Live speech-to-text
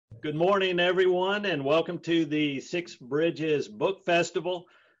Good morning, everyone, and welcome to the Six Bridges Book Festival.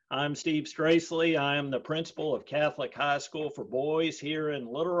 I'm Steve Straessle. I am the principal of Catholic High School for Boys here in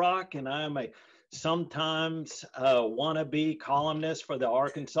Little Rock, and I'm a sometimes wannabe columnist for the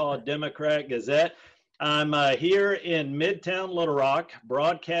Arkansas Democrat-Gazette. I'm here in Midtown Little Rock,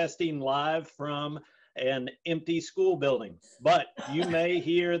 broadcasting live from an empty school building, but you may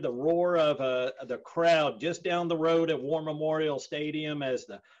hear the roar of the crowd just down the road at War Memorial Stadium as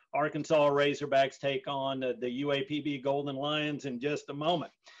the Arkansas Razorbacks take on the UAPB Golden Lions in just a moment.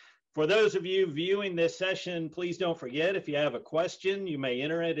 For those of you viewing this session, please don't forget, if you have a question, you may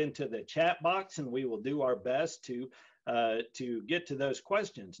enter it into the chat box and we will do our best to get to those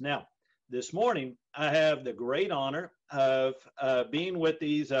questions. Now, this morning, I have the great honor of being with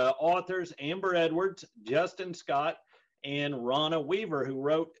these authors, Amber Edwards, Justin Scott, and Rhona Weaver, who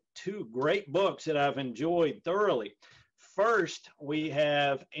wrote two great books that I've enjoyed thoroughly. First, we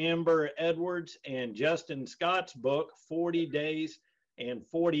have Amber Edwards and Justin Scott's book, 40 Days and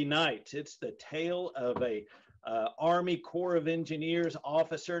 40 Nights. It's the tale of a Army Corps of Engineers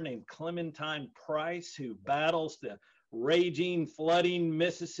officer named Clementine Price who battles the raging, flooding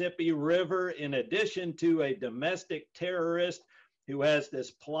Mississippi River, in addition to a domestic terrorist who has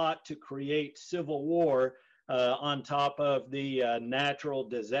this plot to create civil war on top of the natural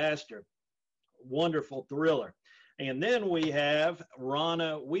disaster. Wonderful thriller. And then we have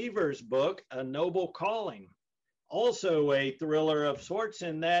Rhona Weaver's book, A Noble Calling. Also a thriller of sorts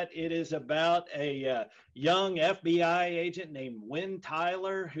in that it is about a young FBI agent named Wynn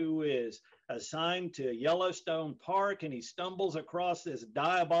Tyler who is assigned to Yellowstone Park, and he stumbles across this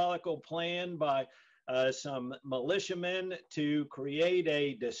diabolical plan by some militiamen to create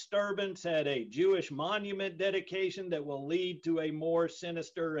a disturbance at a Jewish monument dedication that will lead to a more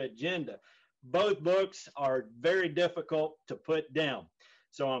sinister agenda. Both books are very difficult to put down.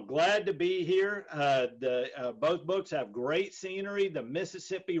 So I'm glad to be here. Both books have great scenery. The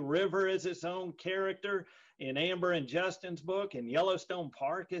Mississippi River is its own character in Amber and Justin's book, and Yellowstone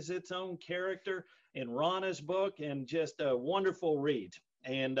Park is its own character in Rhona's book, and just a wonderful read.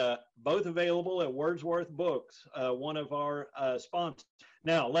 And both available at Wordsworth Books, one of our sponsors.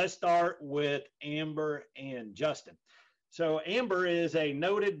 Now, let's start with Amber and Justin. So Amber is a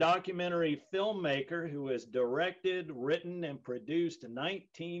noted documentary filmmaker who has directed, written, and produced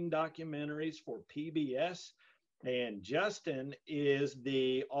 19 documentaries for PBS. And Justin is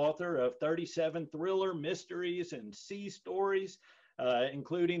the author of 37 thriller mysteries and sea stories,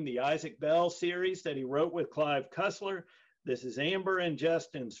 including the Isaac Bell series that he wrote with Clive Cussler. This is Amber and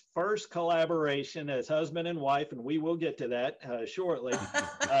Justin's first collaboration as husband and wife, and we will get to that shortly.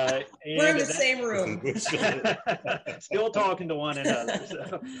 We're in the same room. Still talking to one another.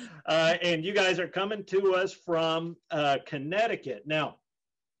 So, and you guys are coming to us from Connecticut. Now,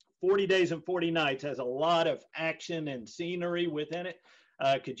 40 Days and 40 Nights has a lot of action and scenery within it.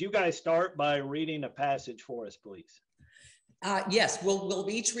 Could you guys start by reading a passage for us, please? Yes, we'll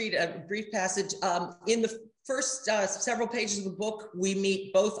each read a brief passage. In the first several pages of the book, we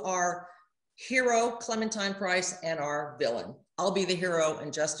meet both our hero, Clementine Price, and our villain. I'll be the hero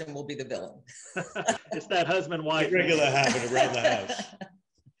and Justin will be the villain. It's that husband-wife. Regular habit around the house.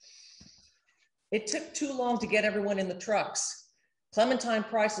 It took too long to get everyone in the trucks. Clementine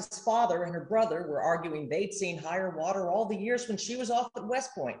Price's father and her brother were arguing they'd seen higher water all the years when she was off at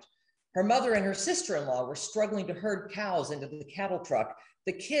West Point. Her mother and her sister-in-law were struggling to herd cows into the cattle truck,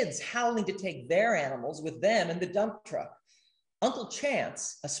 the kids howling to take their animals with them in the dump truck. Uncle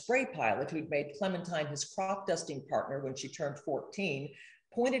Chance, a spray pilot who'd made Clementine his crop dusting partner when she turned 14,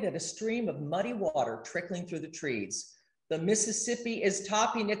 pointed at a stream of muddy water trickling through the trees. "The Mississippi is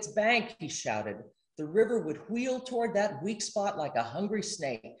topping its bank," he shouted. The river would wheel toward that weak spot like a hungry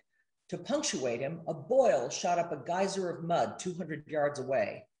snake. To punctuate him, a boil shot up a geyser of mud 200 yards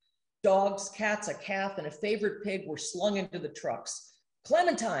away. Dogs, cats, a calf, and a favorite pig were slung into the trucks.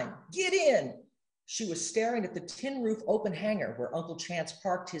 "Clementine, get in!" She was staring at the tin roof open hangar where Uncle Chance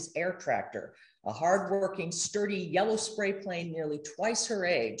parked his air tractor, a hardworking, sturdy yellow spray plane nearly twice her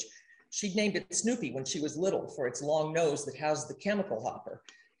age. She'd named it Snoopy when she was little for its long nose that housed the chemical hopper.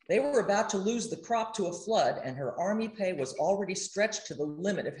 They were about to lose the crop to a flood, and her Army pay was already stretched to the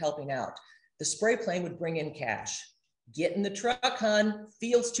limit of helping out. The spray plane would bring in cash. "Get in the truck, hun.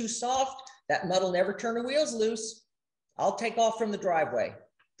 Field's too soft. That mud'll never turn her wheels loose. I'll take off from the driveway.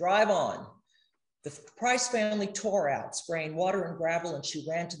 Drive on." The Price family tore out, spraying water and gravel, and she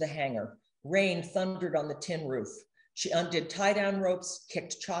ran to the hangar. Rain thundered on the tin roof. She undid tie-down ropes,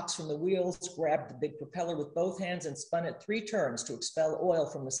 kicked chocks from the wheels, grabbed the big propeller with both hands, and spun it 3 turns to expel oil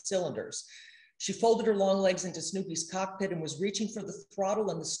from the cylinders. She folded her long legs into Snoopy's cockpit and was reaching for the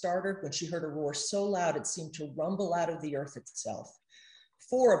throttle and the starter when she heard a roar so loud it seemed to rumble out of the earth itself.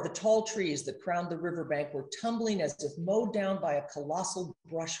 4 of the tall trees that crowned the riverbank were tumbling as if mowed down by a colossal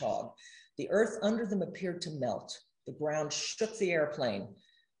brush hog. The earth under them appeared to melt. The ground shook the airplane.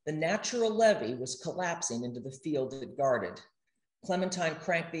 The natural levee was collapsing into the field it guarded. Clementine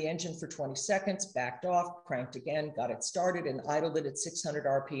cranked the engine for 20 seconds, backed off, cranked again, got it started, and idled it at 600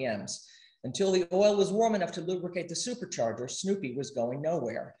 RPMs. Until the oil was warm enough to lubricate the supercharger, Snoopy was going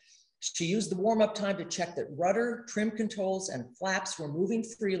nowhere. She used the warm-up time to check that rudder, trim controls, and flaps were moving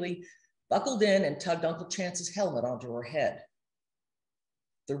freely, buckled in, and tugged Uncle Chance's helmet onto her head.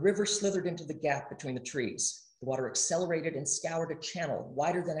 The river slithered into the gap between the trees. The water accelerated and scoured a channel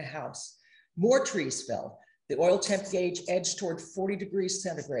wider than a house. More trees fell. The oil temp gauge edged toward 40 degrees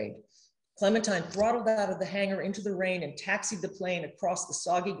centigrade. Clementine throttled out of the hangar into the rain and taxied the plane across the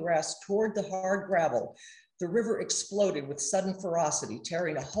soggy grass toward the hard gravel. The river exploded with sudden ferocity,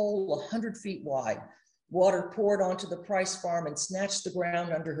 tearing a hole 100 feet wide. Water poured onto the Price farm and snatched the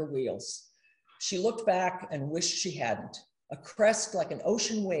ground under her wheels. She looked back and wished she hadn't. A crest like an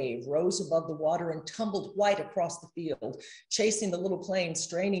ocean wave rose above the water and tumbled white across the field, chasing the little plane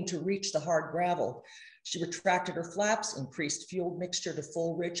straining to reach the hard gravel. She retracted her flaps, increased fuel mixture to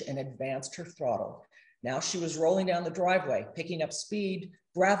full rich, and advanced her throttle. Now she was rolling down the driveway, picking up speed,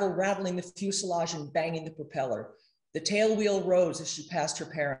 gravel rattling the fuselage and banging the propeller. The tail wheel rose as she passed her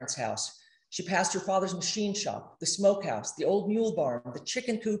parents' house. She passed her father's machine shop, the smokehouse, the old mule barn, the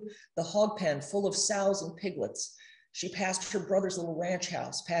chicken coop, the hog pen full of sows and piglets. She passed her brother's little ranch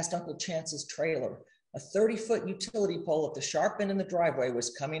house, past Uncle Chance's trailer. A 30-foot utility pole at the sharp end in the driveway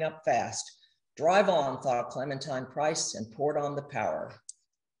was coming up fast. Drive on, thought Clementine Price, and poured on the power.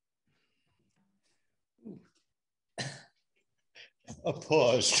 A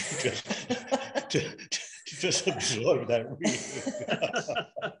pause to just absorb that reading.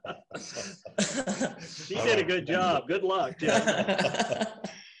 She did a good job. Good luck, Jim.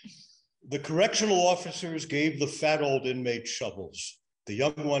 The correctional officers gave the fat old inmates shovels. The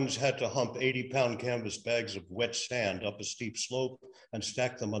young ones had to hump 80-pound canvas bags of wet sand up a steep slope and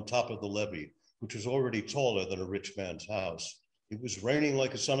stack them on top of the levee, which was already taller than a rich man's house. It was raining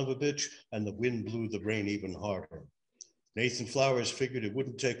like a son of a bitch, and the wind blew the rain even harder. Nathan Flowers figured it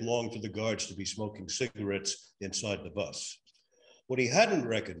wouldn't take long for the guards to be smoking cigarettes inside the bus. What he hadn't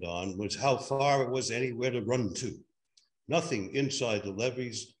reckoned on was how far it was anywhere to run to. Nothing inside the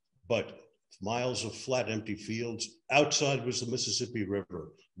levees but miles of flat, empty fields. Outside was the Mississippi River,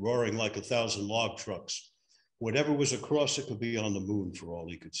 roaring like 1,000 log trucks. Whatever was across it could be on the moon for all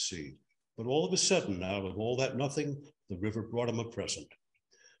he could see. But all of a sudden, out of all that nothing, the river brought him a present.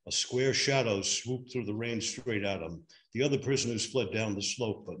 A square shadow swooped through the rain straight at him. The other prisoners fled down the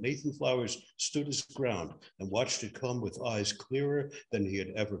slope, but Nathan Flowers stood his ground and watched it come with eyes clearer than he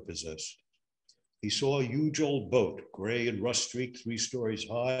had ever possessed. He saw a huge old boat, gray and rust-streaked, 3 stories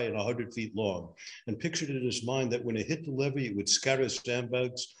high and 100 feet long, and pictured in his mind that when it hit the levee, it would scatter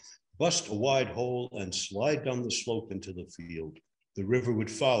sandbags, bust a wide hole, and slide down the slope into the field. The river would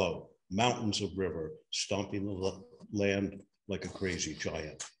follow, mountains of river, stomping the land like a crazy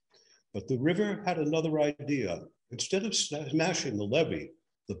giant. But the river had another idea. Instead of smashing the levee,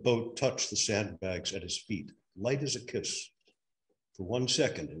 the boat touched the sandbags at his feet, light as a kiss. For 1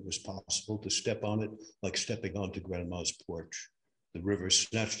 second, it was possible to step on it like stepping onto Grandma's porch. The river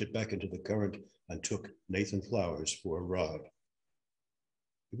snatched it back into the current and took Nathan Flowers for a ride.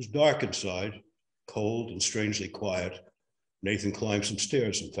 It was dark inside, cold and strangely quiet. Nathan climbed some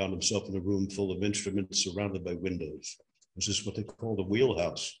stairs and found himself in a room full of instruments surrounded by windows. This is what they called a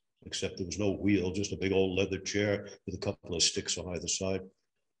wheelhouse, except there was no wheel, just a big old leather chair with a couple of sticks on either side.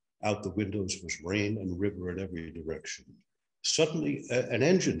 Out the windows was rain and river in every direction. Suddenly, an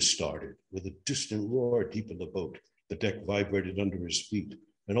engine started with a distant roar deep in the boat. The deck vibrated under his feet.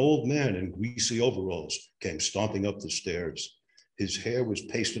 An old man in greasy overalls came stomping up the stairs. His hair was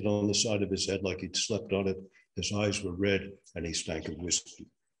pasted on the side of his head like he'd slept on it. His eyes were red, and he stank of whiskey.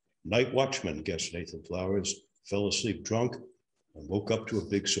 Night watchman, guessed Nathan Flowers, fell asleep drunk and woke up to a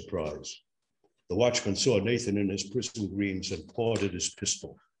big surprise. The watchman saw Nathan in his prison greens and pawed at his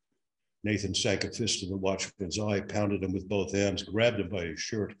pistol. Nathan sank a fist in the watchman's eye, pounded him with both hands, grabbed him by his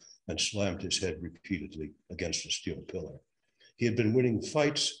shirt, and slammed his head repeatedly against a steel pillar. He had been winning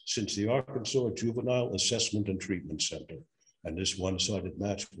fights since the Arkansas Juvenile Assessment and Treatment Center, and this one-sided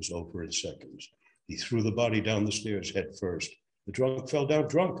match was over in seconds. He threw the body down the stairs head first. The drunk fell down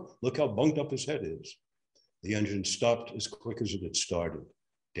drunk. Look how bunged up his head is. The engine stopped as quick as it had started.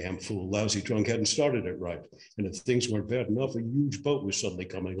 Damn fool, lousy drunk hadn't started it right. And if things weren't bad enough, a huge boat was suddenly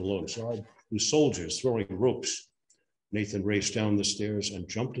coming alongside with soldiers throwing ropes. Nathan raced down the stairs and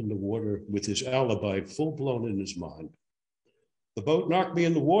jumped in the water with his alibi full blown in his mind. The boat knocked me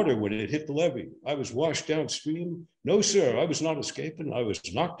in the water when it hit the levee. I was washed downstream. No, sir, I was not escaping. I was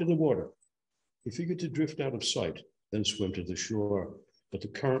knocked in the water. He figured to drift out of sight, then swim to the shore. But the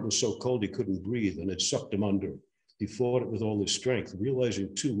current was so cold he couldn't breathe, and it sucked him under. He fought it with all his strength,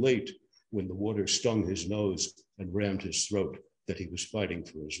 realizing too late when the water stung his nose and rammed his throat that he was fighting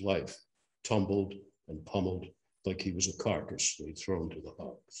for his life, tumbled and pummeled like he was a carcass they'd thrown to the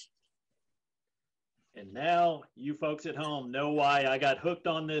hogs. And now you folks at home know why I got hooked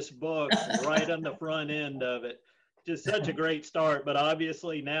on this book right on the front end of it. Just such a great start, but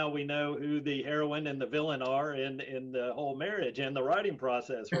obviously now we know who the heroine and the villain are in the whole marriage and the writing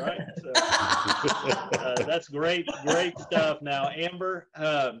process, right? So that's great stuff. Now, Amber,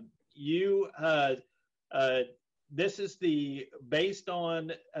 this is based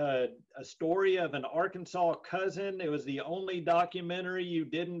on a story of an Arkansas cousin. It was the only documentary you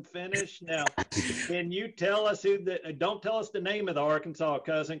didn't finish. Now, can you tell us don't tell us the name of the Arkansas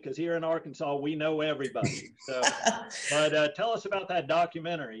cousin, because here in Arkansas, we know everybody. So, but tell us about that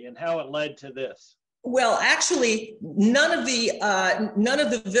documentary and how it led to this. Well, actually, none of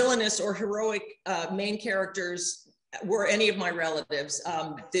the villainous or heroic main characters were any of my relatives.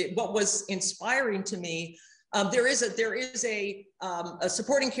 What was inspiring to me, there is a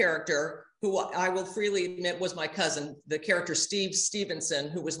supporting character who I will freely admit was my cousin, the character Steve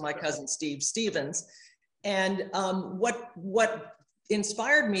Stevenson, who was my cousin Steve Stevens. And what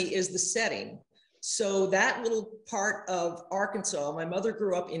inspired me is the setting. So that little part of Arkansas, my mother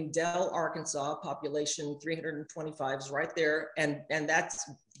grew up in Dell, Arkansas, population 325 is right there. And that's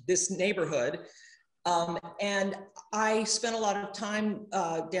this neighborhood. And I spent a lot of time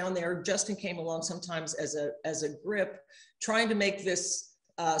down there. Justin came along sometimes as a grip, trying to make this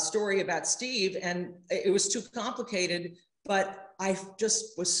story about Steve, and it was too complicated, but I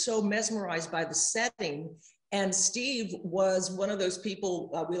just was so mesmerized by the setting. And Steve was one of those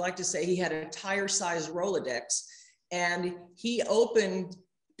people, we like to say he had a tire-sized Rolodex, and he opened,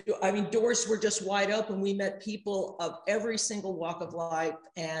 doors were just wide open. We met people of every single walk of life,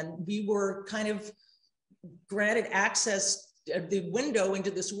 and we were kind of granted access, the window into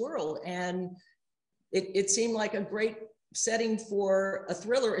this world. And it seemed like a great setting for a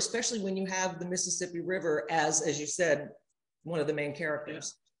thriller, especially when you have the Mississippi River as you said, one of the main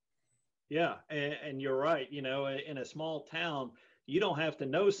characters. Yeah, and you're right. In a small town, you don't have to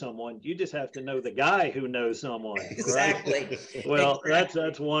know someone. You just have to know the guy who knows someone. Right? Exactly. Well, exactly.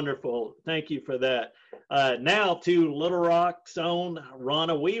 That's wonderful. Thank you for that. Now to Little Rock's own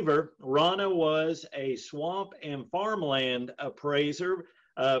Rhona Weaver. Rhona was a swamp and farmland appraiser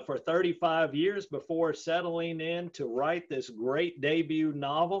for 35 years before settling in to write this great debut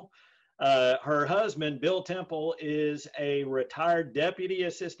novel. Her husband, Bill Temple, is a retired deputy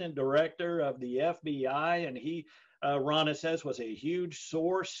assistant director of the FBI, and he, Rhona says, was a huge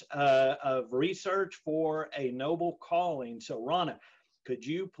source of research for A Noble Calling. So, Rhona, could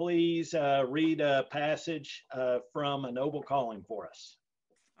you please read a passage from A Noble Calling for us?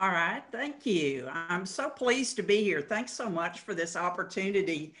 All right, thank you. I'm so pleased to be here. Thanks so much for this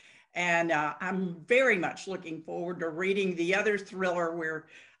opportunity. And I'm very much looking forward to reading the other thriller where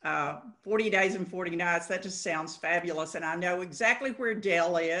 40 Days and 40 Nights. That just sounds fabulous. And I know exactly where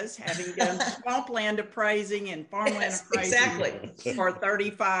Dell is, having done swampland appraising and farmland appraising for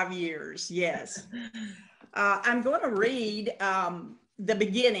 35 years. Yes. I'm going to read the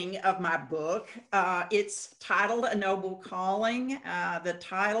beginning of my book. It's titled A Noble Calling. The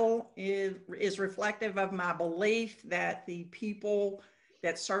title is reflective of my belief that the people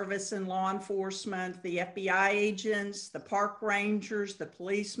that service in law enforcement, the FBI agents, the park rangers, the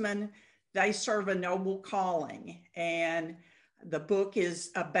policemen, they serve a noble calling. And the book is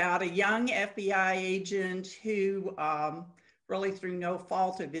about a young FBI agent who really through no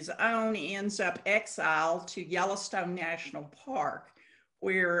fault of his own ends up exiled to Yellowstone National Park,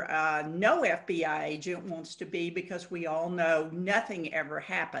 where no FBI agent wants to be, because we all know nothing ever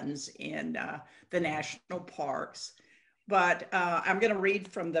happens in the national parks. But I'm going to read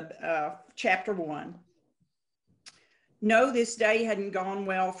from the chapter 1. No, this day hadn't gone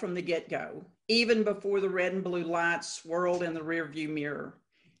well from the get-go, even before the red and blue lights swirled in the rearview mirror.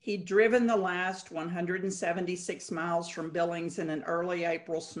 He'd driven the last 176 miles from Billings in an early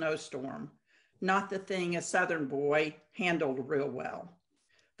April snowstorm, not the thing a Southern boy handled real well.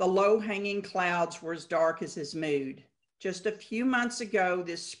 The low-hanging clouds were as dark as his mood. Just a few months ago,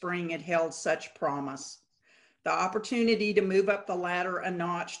 this spring had held such promise. The opportunity to move up the ladder a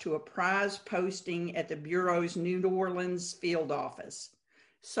notch to a prize posting at the Bureau's New Orleans field office.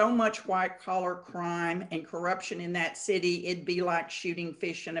 So much white-collar crime and corruption in that city, it'd be like shooting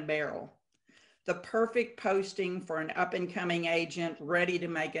fish in a barrel. The perfect posting for an up-and-coming agent ready to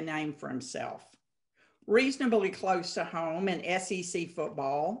make a name for himself. Reasonably close to home in SEC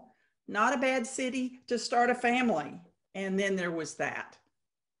football, not a bad city to start a family. And then there was that.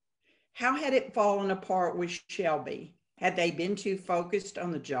 How had it fallen apart with Shelby? Had they been too focused on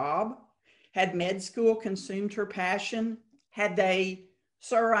the job? Had med school consumed her passion? Had they,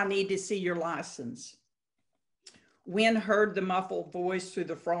 "Sir, I need to see your license"? Wynn heard the muffled voice through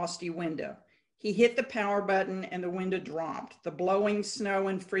the frosty window. He hit the power button and the window dropped. The blowing snow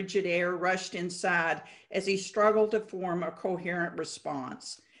and frigid air rushed inside as he struggled to form a coherent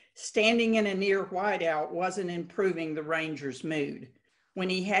response. Standing in a near whiteout wasn't improving the ranger's mood. When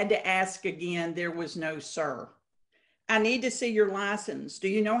he had to ask again, there was no "sir." "I need to see your license. Do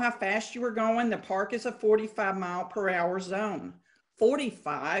you know how fast you were going? The park is a 45-mile-per-hour zone."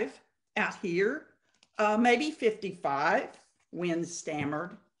 45 out here? Maybe 55, Wynn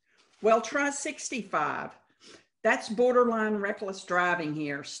stammered. "Well, try 65. That's borderline reckless driving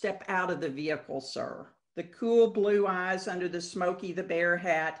here. Step out of the vehicle, sir." The cool blue eyes under the Smokey the Bear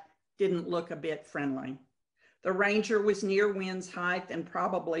hat didn't look a bit friendly. The ranger was near Wynn's height and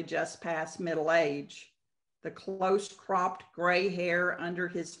probably just past middle age. The close cropped gray hair under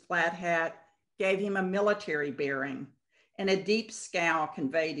his flat hat gave him a military bearing, and a deep scowl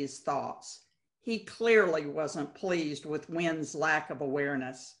conveyed his thoughts. He clearly wasn't pleased with Wynn's lack of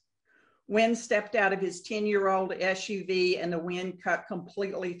awareness. Wynn stepped out of his 10-year-old SUV and the wind cut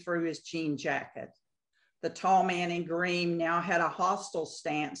completely through his jean jacket. The tall man in green now had a hostile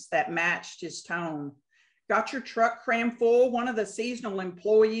stance that matched his tone. "Got your truck crammed full? One of the seasonal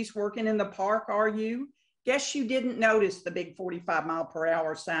employees working in the park, are you? Guess you didn't notice the big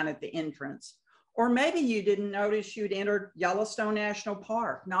 45-mile-per-hour sign at the entrance. Or maybe you didn't notice you'd entered Yellowstone National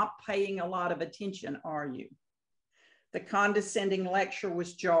Park. Not paying a lot of attention, are you?" The condescending lecture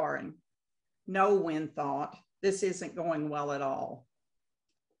was jarring. No, Wynn thought, this isn't going well at all.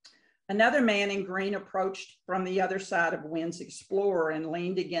 Another man in green approached from the other side of Wynn's Explorer and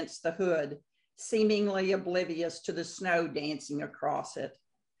leaned against the hood, seemingly oblivious to the snow dancing across it.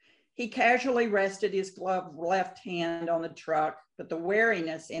 He casually rested his gloved left hand on the truck, but the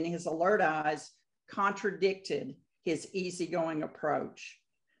wariness in his alert eyes contradicted his easygoing approach.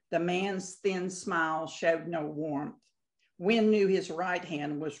 The man's thin smile showed no warmth. Wynn knew his right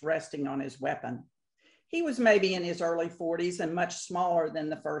hand was resting on his weapon. He was maybe in his early 40s and much smaller than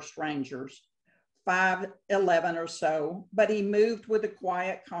the first rangers, 5'11" or so, but he moved with a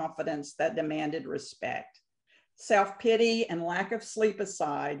quiet confidence that demanded respect. Self-pity and lack of sleep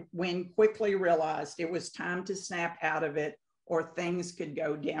aside, Wynn quickly realized it was time to snap out of it or things could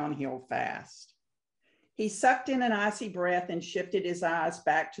go downhill fast. He sucked in an icy breath and shifted his eyes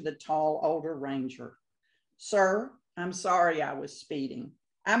back to the tall, older ranger. "Sir, I'm sorry I was speeding.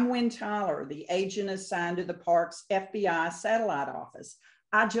 I'm Wynn Tyler, the agent assigned to the park's FBI satellite office.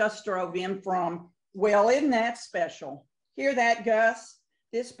 I just drove in from," "Well, isn't that special? Hear that, Gus?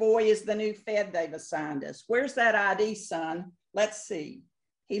 This boy is the new Fed they've assigned us. Where's that ID, son? Let's see."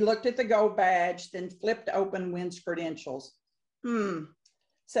 He looked at the gold badge, then flipped open Wynn's credentials.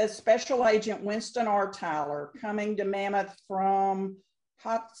 Says Special Agent Winston R. Tyler, coming to Mammoth from,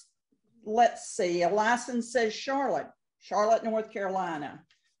 let's see, a license says Charlotte, North Carolina.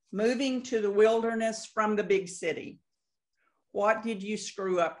 Moving to the wilderness from the big city. What did you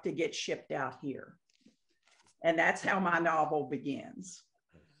screw up to get shipped out here? And that's how my novel begins.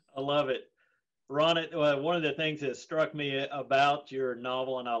 I love it. Rhona, one of the things that struck me about your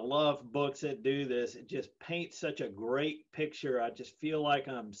novel, and I love books that do this, it just paints such a great picture. I just feel like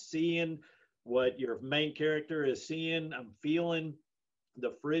I'm seeing what your main character is seeing. I'm feeling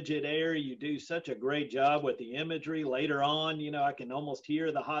the frigid air. You do such a great job with the imagery. Later on, you know, I can almost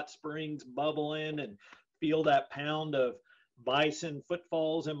hear the hot springs bubbling and feel that pound of bison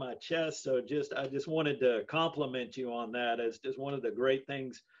footfalls in my chest. So I just wanted to compliment you on that as just one of the great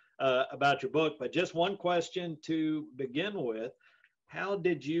things about your book. But just one question to begin with. How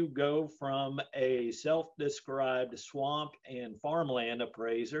did you go from a self-described swamp and farmland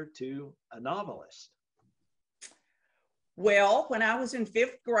appraiser to a novelist? Well, when I was in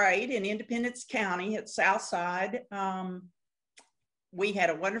 5th grade in Independence County at Southside, we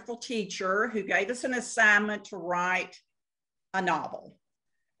had a wonderful teacher who gave us an assignment to write a novel.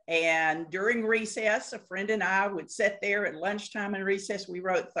 And during recess, a friend and I would sit there at lunchtime and recess. We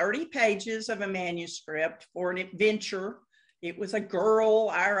wrote 30 pages of a manuscript for an adventure it was a girl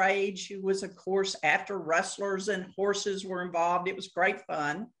our age who was, of course, after wrestlers and horses were involved. It was great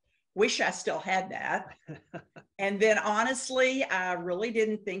fun. Wish I still had that. And then honestly, I really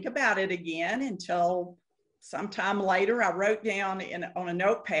didn't think about it again until sometime later. I wrote down on a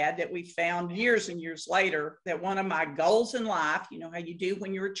notepad that we found years and years later that one of my goals in life, you know how you do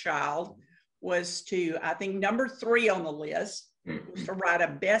when you're a child, was to, I think number 3 on the list was to write a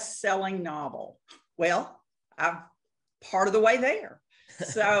best-selling novel. Well, I'm part of the way there.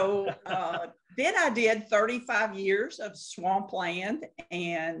 So then I did 35 years of swampland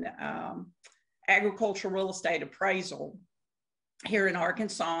and agricultural real estate appraisal here in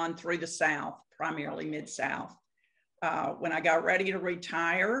Arkansas and through the South, primarily Mid-South. When I got ready to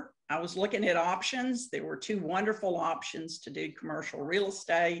retire, I was looking at options. There were 2 wonderful options to do commercial real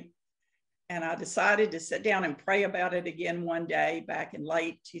estate. And I decided to sit down and pray about it again one day back in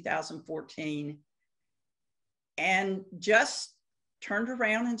late 2014, and just turned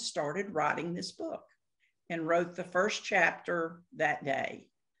around and started writing this book and wrote the first chapter that day.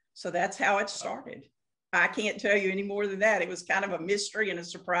 So that's how it started. I can't tell you any more than that. It was kind of a mystery and a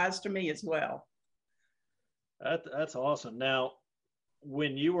surprise to me as well. That's awesome. Now,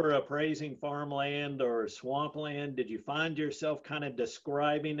 when you were appraising farmland or swampland, did you find yourself kind of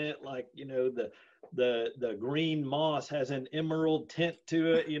describing it like, you know, the green moss has an emerald tint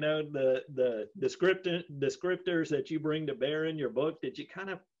to it, you know, the descriptors that you bring to bear in your book? Did you kind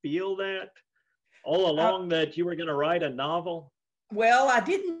of feel that all along that you were going to write a novel? Well, I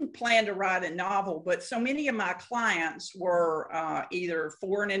didn't plan to write a novel, but so many of my clients were either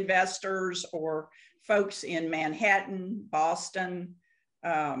foreign investors or folks in Manhattan, Boston,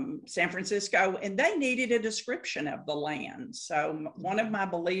 San Francisco, and they needed a description of the land. So one of my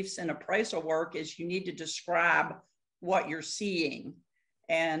beliefs in appraisal work is you need to describe what you're seeing.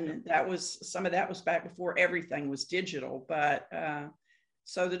 And that was, some of that was back before everything was digital, but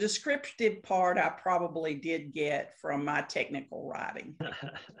so the descriptive part I probably did get from my technical writing.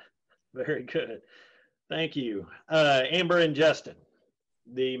 Very good. Thank you. Amber and Justin,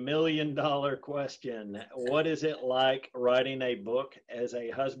 the $1 million question. What is it like writing a book as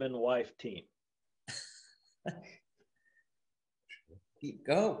a husband-wife team?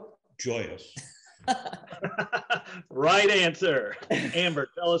 Go. Joyous. Right answer. Amber,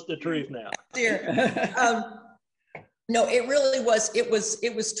 tell us the truth now. Dear. No, it really was. It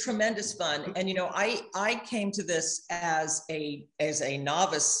was tremendous fun. And, you know, I came to this as a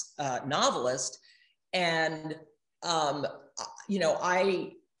novice novelist, and, you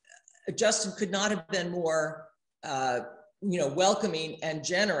know, Justin could not have been more, you know, welcoming and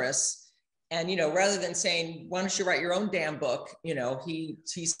generous. And, you know, rather than saying, why don't you write your own damn book? You know, he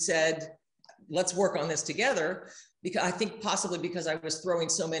said, let's work on this together. Because I think possibly because I was throwing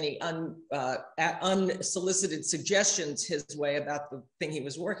so many unsolicited suggestions his way about the thing he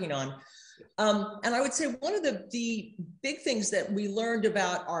was working on. And I would say one of the big things that we learned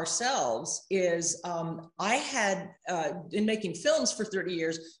about ourselves is I had, in making films for 30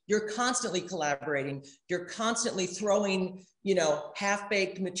 years, you're constantly collaborating. You're constantly throwing, you know,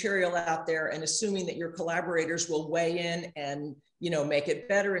 half-baked material out there and assuming that your collaborators will weigh in and, you know, make it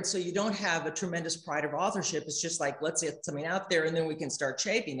better. And so you don't have a tremendous pride of authorship. It's just like, let's get something out there and then we can start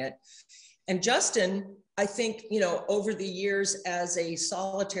shaping it. And Justin, I think, you know, over the years as a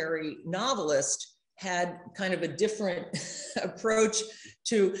solitary novelist, had kind of a different approach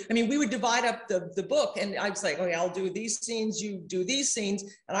to, I mean, we would divide up the book, and I was like, okay, I'll do these scenes, you do these scenes.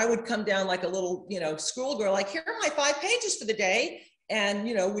 And I would come down like a little, you know, schoolgirl, like, here are my 5 pages for the day. And,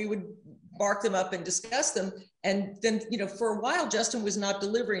 you know, we would mark them up and discuss them. And then, you know, for a while, Justin was not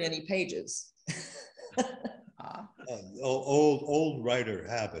delivering any pages. Old writer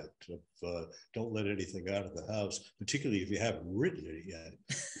habit of don't let anything out of the house, particularly if you haven't written it yet.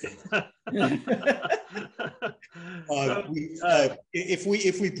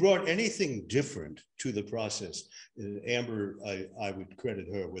 If we brought anything different to the process, Amber, I would credit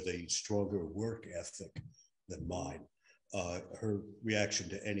her with a stronger work ethic than mine. Her reaction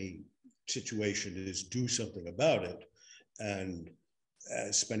to any situation is do something about it. And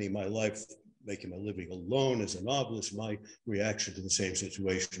spending my life making a living alone as a novelist, my reaction to the same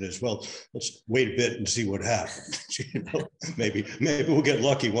situation is, well, let's wait a bit and see what happens. You know, maybe we'll get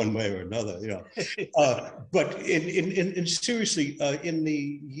lucky one way or another. You know, but in seriously, in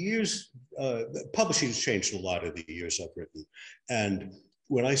the years, publishing has changed a lot in the years I've written, and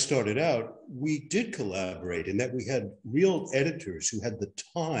when I started out, we did collaborate in that we had real editors who had the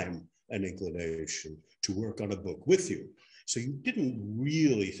time and inclination to work on a book with you. So you didn't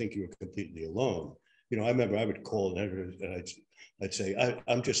really think you were completely alone. You know, I remember I would call an editor and I'd say, I'd say,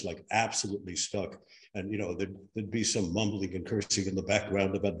 I'm just like absolutely stuck. And, you know, there'd be some mumbling and cursing in the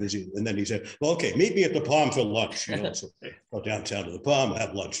background about busy. And then he said, well, okay, meet me at the Palm for lunch. You know, so go downtown to the Palm,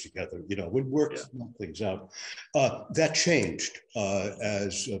 have lunch together. You know, we'd work things out. That changed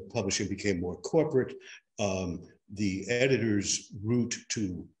as publishing became more corporate. The editor's route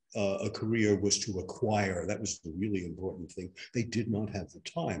to a career was to acquire. That was the really important thing. They did not have the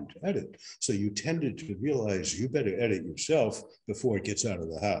time to edit. So you tended to realize you better edit yourself before it gets out of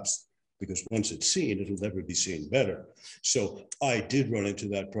the house, because once it's seen, it'll never be seen better. So I did run into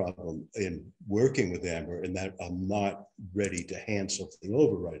that problem in working with Amber, in that I'm not ready to hand something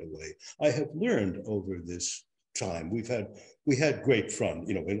over right away. I have learned over this time. We had great fun,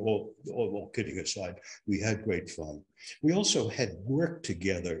 you know, in all kidding aside, we had great fun. We also had worked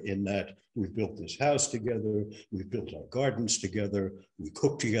together in that we built this house together, we built our gardens together, we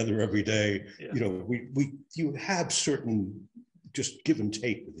cooked together every day. You know, you have certain just give and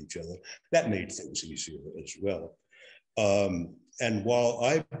take with each other. That made things easier as well. And while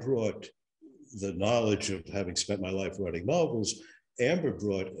I brought the knowledge of having spent my life writing novels, Amber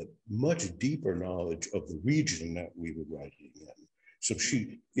brought a much deeper knowledge of the region that we were writing in. So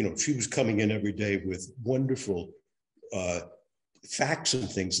she, you know, she was coming in every day with wonderful facts and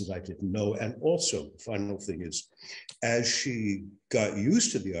things that I didn't know. And also, the final thing is, as she got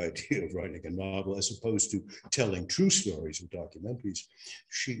used to the idea of writing a novel as opposed to telling true stories or documentaries,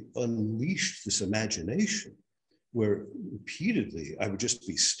 she unleashed this imagination where repeatedly I would just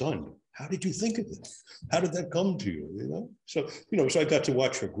be stunned. How did you think of this? How did that come to you? You know, so so I got to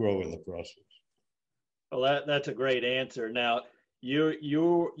watch her grow in the process. Well, that's a great answer. Now,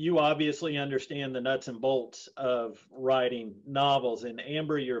 you obviously understand the nuts and bolts of writing novels, and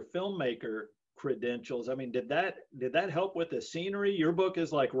Amber, your filmmaker credentials. I mean, did that help with the scenery? Your book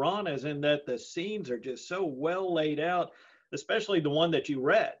is like Rhona's in that the scenes are just so well laid out, especially the one that you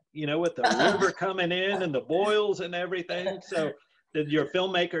read, you know, with the river coming in and the boils and everything. So did your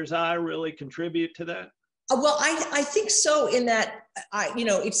filmmaker's eye really contribute to that? Well, I think so, in that, you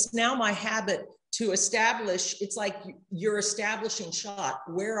know, it's now my habit to establish, it's like you're establishing shot.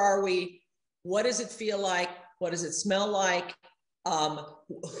 Where are we? What does it feel like? What does it smell like?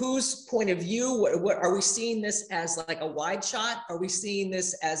 Whose point of view? What are we seeing this as, like a wide shot? Are we seeing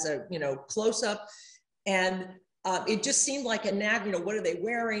this as a, you know, close up? And it just seemed like a you know, what are they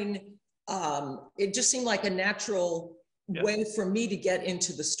wearing? It just seemed like a natural way for me to get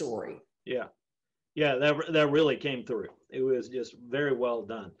into the story. Yeah, that really came through. It was just very well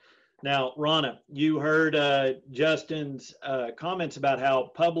done. Now, Rhona, you heard Justin's comments about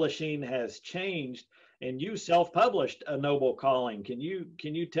how publishing has changed, and you self-published A Noble Calling. Can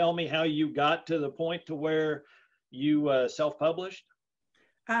you tell me how you got to the point to where you self-published?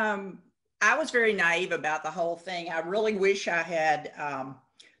 I was very naive about the whole thing. I really wish I had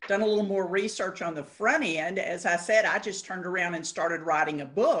done a little more research on the front end. As I said, I just turned around and started writing a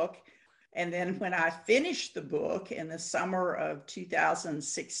book. And then when I finished the book in the summer of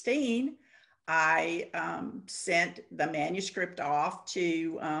 2016, I sent the manuscript off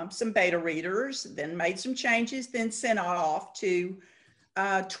to some beta readers, then made some changes, then sent it off to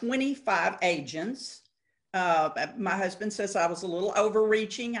 25 agents. My husband says I was a little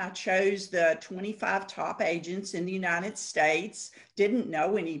overreaching. I chose the 25 top agents in the United States, didn't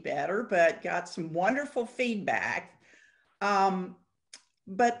know any better, but got some wonderful feedback.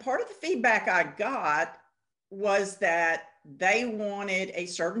 But part of the feedback I got was that they wanted a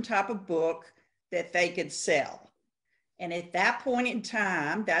certain type of book that they could sell. And at that point in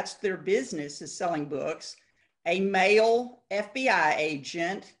time, that's their business, is selling books. A male FBI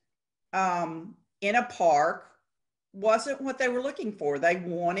agent in a park wasn't what they were looking for. They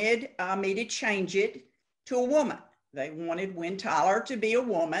wanted me to change it to a woman. They wanted Wynne Tyler to be a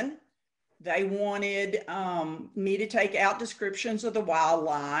woman. They wanted me to take out descriptions of the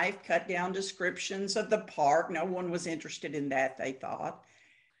wildlife, cut down descriptions of the park. No one was interested in that, they thought.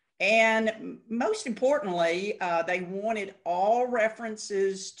 And most importantly, they wanted all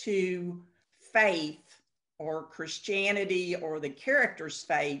references to faith or Christianity or the character's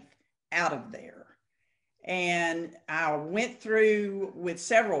faith out of there. And I went through with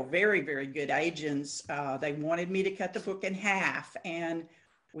several very, very good agents. They wanted me to cut the book in half, and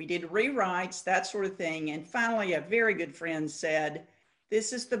we did rewrites, that sort of thing. And finally, a very good friend said,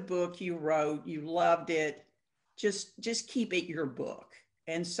 "This is the book you wrote. You loved it. Just keep it your book."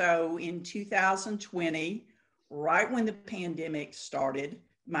 And so in 2020, right when the pandemic started,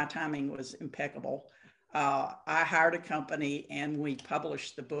 my timing was impeccable. I hired a company and we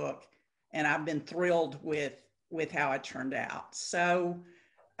published the book. And I've been thrilled with how it turned out. So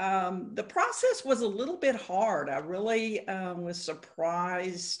The process was a little bit hard. I really was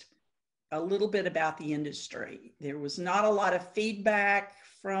surprised a little bit about the industry. There was not a lot of feedback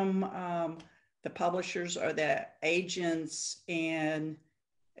from the publishers or the agents, and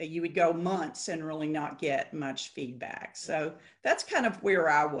you would go months and really not get much feedback. So that's kind of where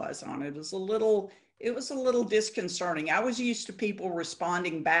I was on it. It was a little disconcerting. I was used to people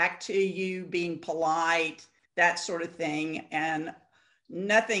responding back to you, being polite, that sort of thing, and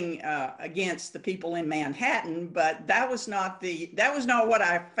nothing against the people in Manhattan, but that was not what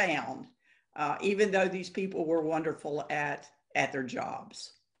I found. Even though these people were wonderful at their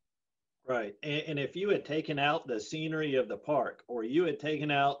jobs. Right. And if you had taken out the scenery of the park, or you had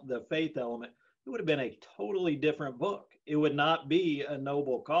taken out the faith element, it would have been a totally different book. It would not be a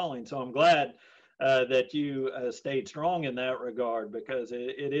noble calling. So I'm glad that you stayed strong in that regard, because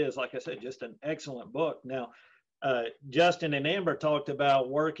it is, like I said, just an excellent book. Now, Justin and Amber talked about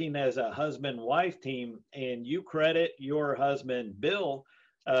working as a husband-wife team, and you credit your husband, Bill,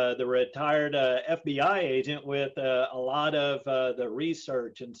 the retired FBI agent, with a lot of the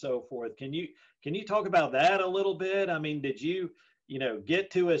research and so forth. Can you talk about that a little bit? I mean, did you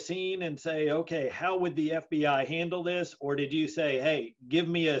get to a scene and say, okay, how would the FBI handle this? Or did you say, hey, give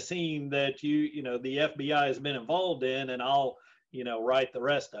me a scene that the FBI has been involved in, and I'll write the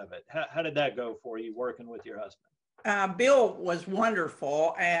rest of it? How did that go for you working with your husband? Bill was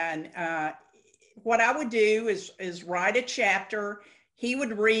wonderful. And what I would do is write a chapter. He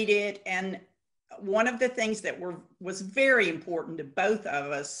would read it. And one of the things that was very important to both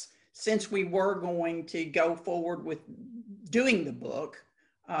of us, since we were going to go forward with doing the book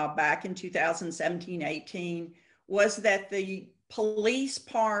back in 2017-18, was that the police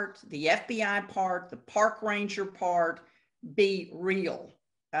part, the FBI part, the park ranger part be real.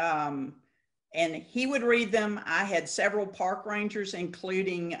 And he would read them. I had several park rangers,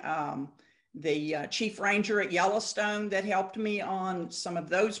 including the chief ranger at Yellowstone, that helped me on some of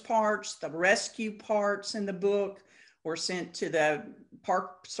those parts. The rescue parts in the book were sent to the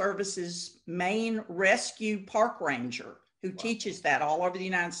Park Service's main rescue park ranger, who teaches that all over the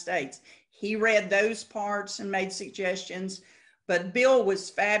United States. He read those parts and made suggestions. But Bill was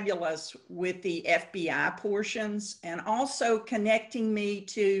fabulous with the FBI portions, and also connecting me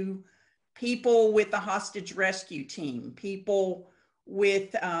to people with the hostage rescue team, people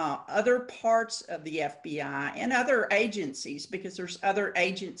with other parts of the FBI and other agencies, because there's other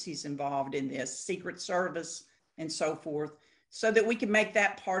agencies involved in this, Secret Service and so forth, so that we can make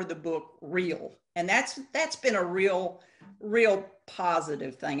that part of the book real. And that's been a real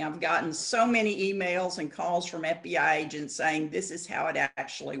positive thing. I've gotten so many emails and calls from FBI agents saying this is how it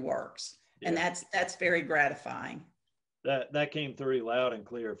actually works. Yeah. And that's very gratifying. That came through loud and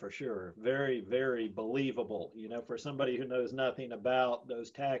clear, for sure. Very, very believable. For somebody who knows nothing about those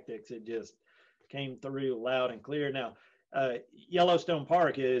tactics, it just came through loud and clear. Now, Yellowstone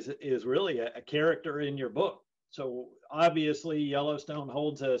Park is really a character in your book. So obviously Yellowstone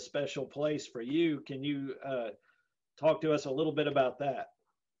holds a special place for you. Can you talk to us a little bit about that?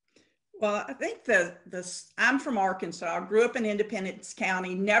 Well, I think I'm from Arkansas. I grew up in Independence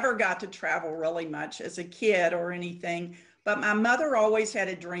County, never got to travel really much as a kid or anything, but my mother always had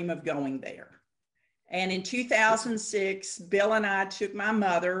a dream of going there. And in 2006, Bill and I took my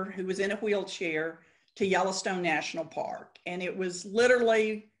mother, who was in a wheelchair, to Yellowstone National Park. And it was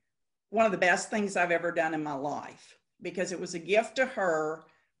literally one of the best things I've ever done in my life, because it was a gift to her,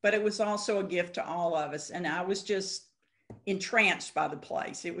 but it was also a gift to all of us. And I was just entranced by the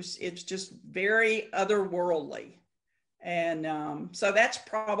place. It's just very otherworldly. And so that's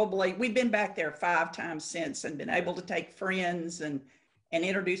probably, we've been back there 5 times since and been able to take friends and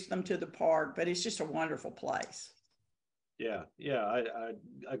introduce them to the park, but it's just a wonderful place. Yeah, I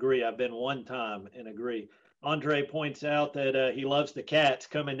agree. I've been 1 time and agree. Andre points out that he loves the cats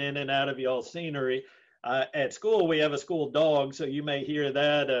coming in and out of y'all's scenery. At school, we have a school dog, so you may hear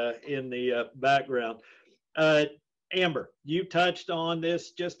that in the background. Amber, you touched on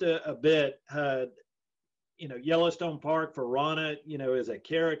this just a bit. Yellowstone Park for Rhona, is a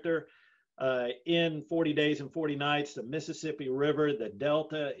character. In 40 Days and 40 Nights, the Mississippi River, the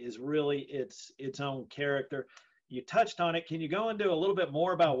Delta is really its own character. You touched on it. Can you go into a little bit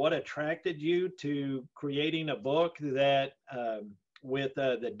more about what attracted you to creating a book that with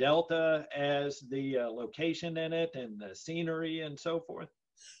the Delta as the location in it and the scenery and so forth?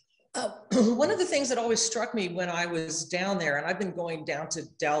 One of the things that always struck me when I was down there, and I've been going down to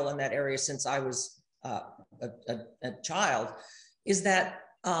Dell in that area since I was a child, is that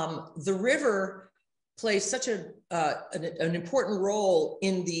the river plays such an important role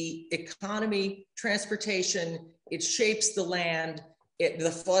in the economy, transportation. It shapes the land. the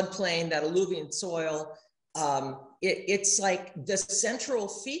floodplain, that alluvial soil, it's like the central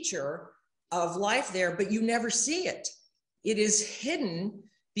feature of life there, but you never see it. It is hidden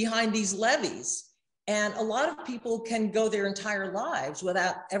behind these levees. And a lot of people can go their entire lives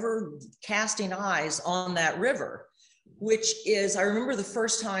without ever casting eyes on that river, which is, I remember the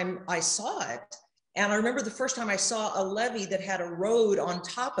first time I saw it. And I remember the first time I saw a levee that had a road on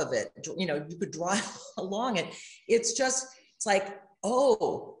top of it. You know, you could drive along it. It's like,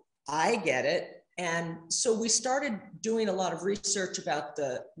 oh, I get it. And so we started doing a lot of research about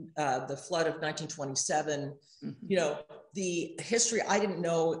the flood of 1927. You know, the history. I didn't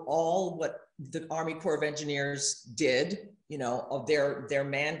know all what the Army Corps of Engineers did, you know, of their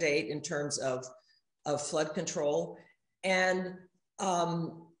mandate in terms of flood control. And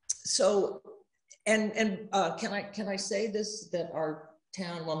so, can I say this, that our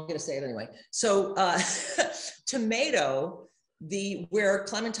town, well, I'm going to say it anyway. So Tomato, where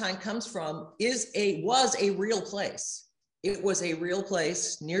Clementine comes from, was a real place. It was a real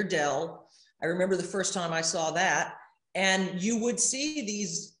place near Dell. I remember the first time I saw that, and you would see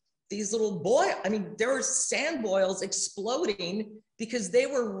these little there were sand boils exploding because they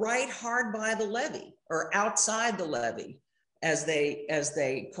were right hard by the levee, or outside the levee, as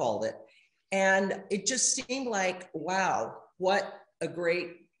they called it. And it just seemed like, wow, what a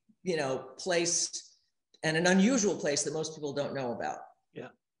great, you know, place, and an unusual place that most people don't know about. Yeah.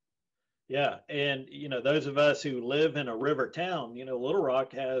 Yeah. And, you know, those of us who live in a river town, you know, Little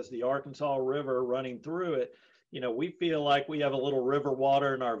Rock has the Arkansas River running through it. You know, we feel like we have a little river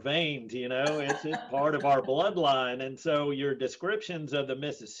water in our veins, you know, it's part of our bloodline. And so your descriptions of the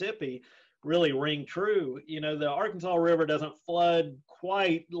Mississippi really ring true. You know, the Arkansas River doesn't flood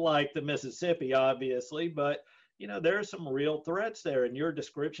quite like the Mississippi, obviously, but you know, there are some real threats there. And your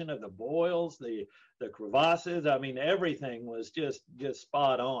description of the boils, the crevasses, I mean, everything was just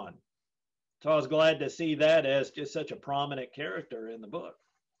spot on. So I was glad to see that as just such a prominent character in the book.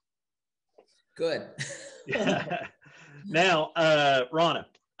 Good. Now, Rhona,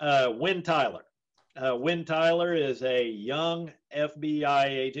 Wynn Tyler. Wynn Tyler is a young FBI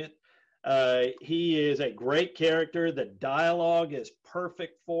agent. He is a great character. The dialogue is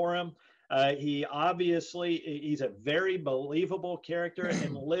perfect for him. He's a very believable character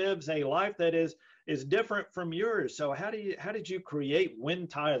and lives a life that is different from yours. So how did you create Wynn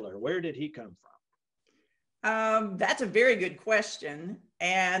Tyler? Where did he come from? That's a very good question.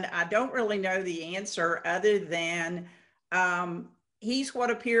 And I don't really know the answer, other than he's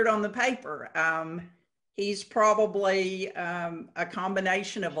what appeared on the paper. He's probably a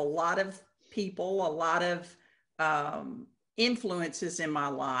combination of a lot of people, a lot of influences in my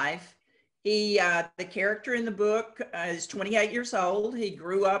life. The character in the book is 28 years old. He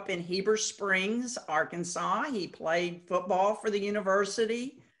grew up in Heber Springs, Arkansas. He played football for the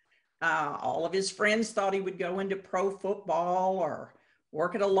university. All of his friends thought he would go into pro football or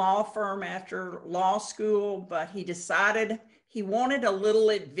work at a law firm after law school, but he decided he wanted a little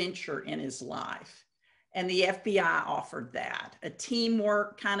adventure in his life. And the FBI offered that, a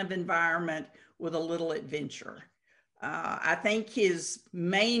teamwork kind of environment with a little adventure. I think his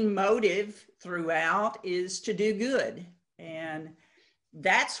main motive throughout is to do good. And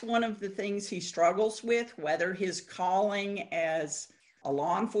that's one of the things he struggles with, whether his calling as a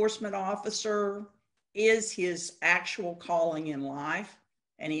law enforcement officer is his actual calling in life.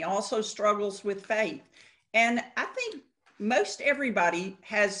 And he also struggles with faith. And I think most everybody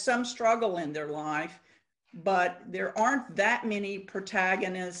has some struggle in their life, but there aren't that many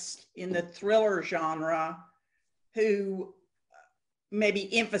protagonists in the thriller genre who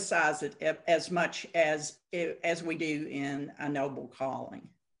maybe emphasize it as much as we do in A Noble Calling.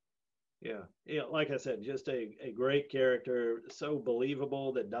 Yeah, like I said, just a great character, so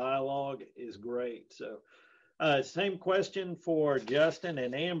believable. The dialogue is great. So same question for Justin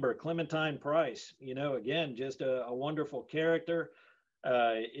and Amber. Clementine Price, you know, again, just a wonderful character.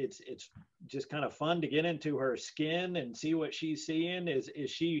 It's just kind of fun to get into her skin and see what she's seeing. Is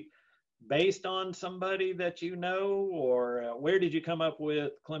she based on somebody that you know, or where did you come up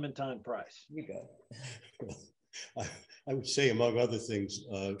with Clementine Price? You go. I would say, among other things,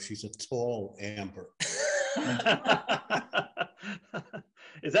 she's a tall Amber.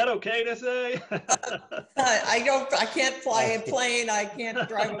 Is that okay to say? I can't fly a plane. I can't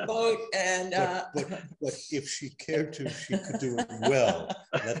drive a boat. And but if she cared to, she could do it well.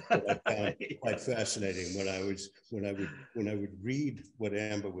 That's what I found quite fascinating when I would read what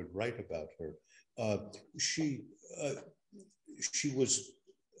Amber would write about her. She was.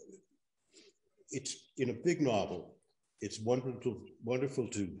 It's in a big novel. It's wonderful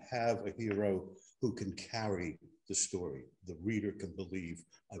to have a hero who can carry the story. The reader can believe,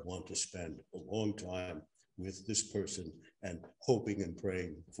 I want to spend a long time with this person and hoping and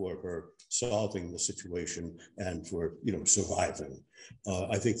praying for her solving the situation and for, you know, surviving.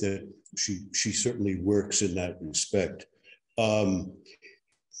 I think that she certainly works in that respect.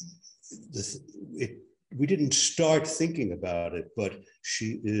 We didn't start thinking about it, but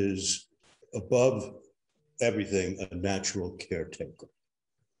she is above everything a natural caretaker.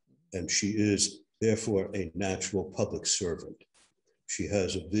 And she is therefore a natural public servant. She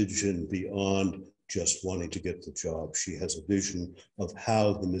has a vision beyond just wanting to get the job. She has a vision of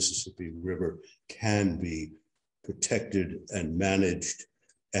how the Mississippi River can be protected and managed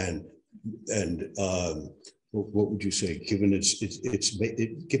and what would you say, given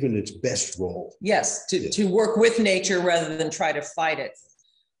its best role? Yes, to work with nature rather than try to fight it.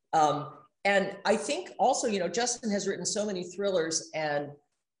 And I think also, you know, Justin has written so many thrillers, and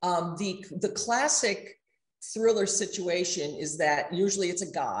the classic thriller situation is that usually it's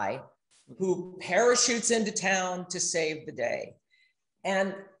a guy who parachutes into town to save the day.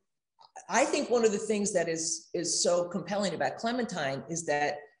 And I think one of the things that is so compelling about Clementine is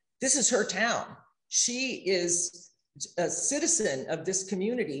that this is her town. She is a citizen of this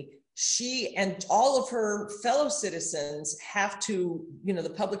community. She and all of her fellow citizens have to, you know, the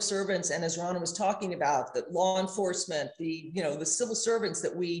public servants, and as Rhona was talking about, the law enforcement, the, you know, the civil servants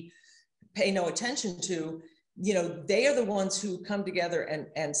that we pay no attention to, you know, they are the ones who come together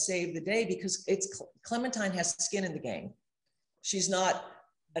and save the day, because it's Clementine has skin in the game. She's not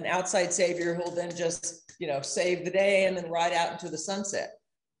an outside savior who'll then just, you know, save the day and then ride out into the sunset.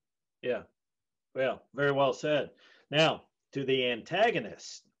 Yeah, well, very well said. Now, to the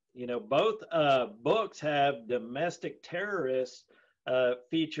antagonist, you know, both books have domestic terrorists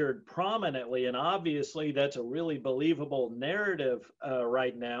featured prominently, and obviously that's a really believable narrative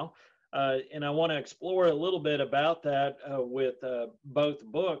right now. And I want to explore a little bit about that with both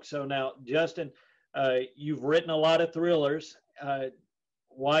books. So now, Justin, you've written a lot of thrillers.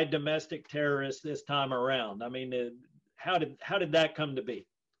 Why domestic terrorists this time around? I mean, how did that come to be?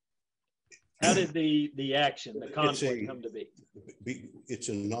 How did the action, the conflict come to be? It's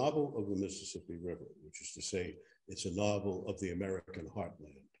a novel of the Mississippi River, which is to say, it's a novel of the American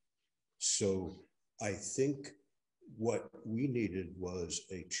heartland. So I think what we needed was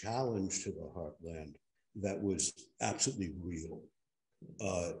a challenge to the heartland that was absolutely real.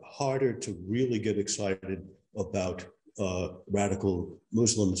 Harder to really get excited about radical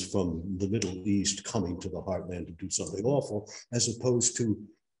Muslims from the Middle East coming to the heartland to do something awful, as opposed to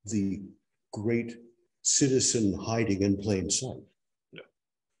the great citizen hiding in plain sight. Yeah.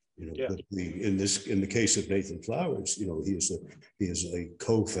 You know, yeah. In the case of Nathan Flowers, you know, he is a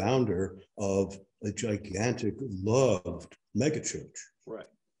co-founder of a gigantic, loved megachurch. Right.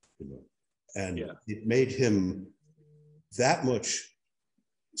 You know, and it made him that much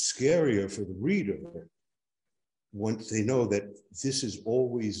scarier for the reader once they know that this is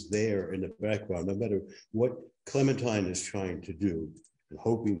always there in the background, no matter what Clementine is trying to do and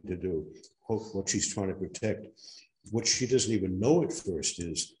hoping to do, what she's trying to protect. What she doesn't even know at first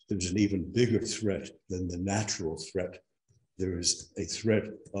is there's an even bigger threat than the natural threat. There is a threat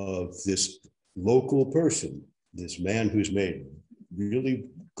of this local person, this man who's made really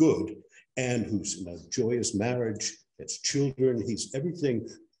good and who's in a joyous marriage, has children, he's everything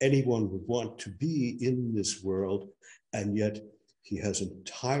anyone would want to be in this world, and yet he has an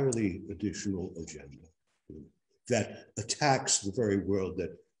entirely additional agenda that attacks the very world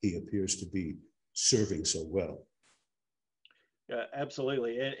that he appears to be serving so well.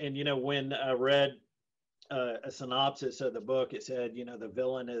 Absolutely. And you know, when I read a synopsis of the book, it said, you know, the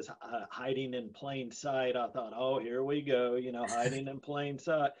villain is hiding in plain sight. I thought, oh, here we go, you know, hiding in plain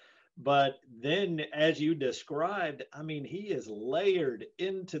sight. But then, as you described, I mean, he is layered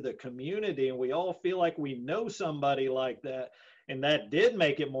into the community, and we all feel like we know somebody like that. And that did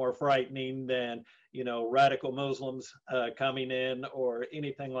make it more frightening than, you know, radical Muslims coming in or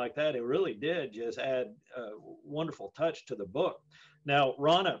anything like that. It really did just add a wonderful touch to the book. Now,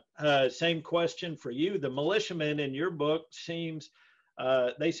 Rhona, same question for you. The militiamen in your book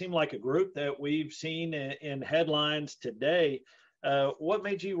they seem like a group that we've seen in headlines today. What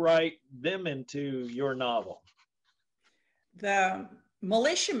made you write them into your novel? The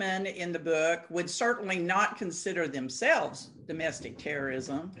militiamen in the book would certainly not consider themselves domestic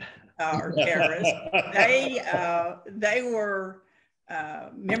terrorism or terrorists. They were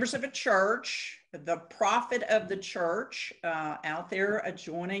members of a church. The prophet of the church out there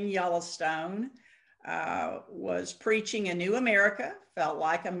adjoining Yellowstone was preaching a new America, felt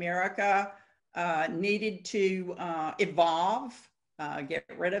like America needed to evolve get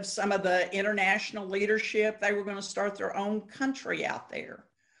rid of some of the international leadership. They were going to start their own country out there.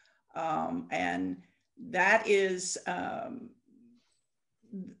 And that is,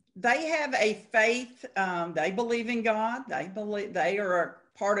 they have a faith, they believe in God. They are a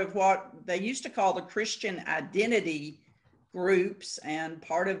part of what they used to call the Christian identity groups, and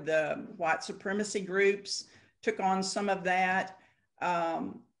part of the white supremacy groups took on some of that.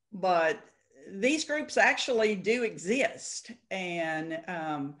 But these groups actually do exist. And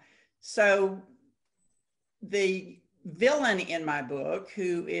so the villain in my book,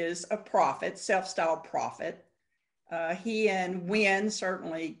 who is a prophet, self-styled prophet, he and Wynne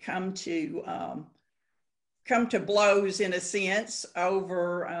certainly come to blows in a sense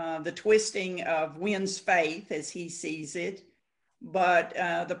over the twisting of Wynne's faith as he sees it. But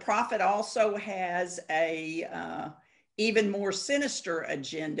the prophet also has a even more sinister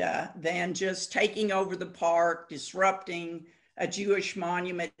agenda than just taking over the park, disrupting a Jewish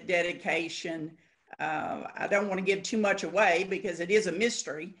monument dedication. I don't want to give too much away because it is a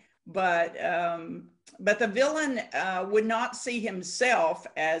mystery, but the villain would not see himself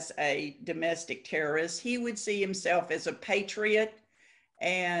as a domestic terrorist. He would see himself as a patriot.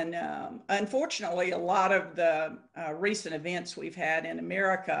 And unfortunately, a lot of the recent events we've had in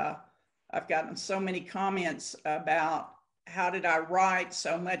America, I've gotten so many comments about how did I write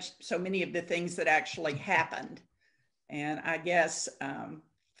so many of the things that actually happened. And I guess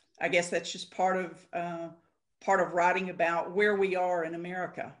that's just part of writing about where we are in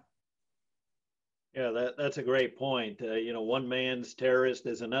America. Yeah, that's a great point. You know, one man's terrorist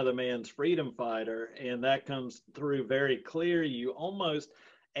is another man's freedom fighter, and that comes through very clear. You almost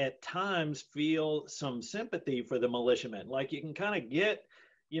at times feel some sympathy for the militiamen. Like you can kind of get,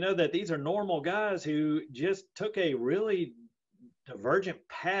 you know, that these are normal guys who just took a really divergent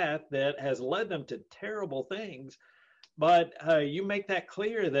path that has led them to terrible things. But you make that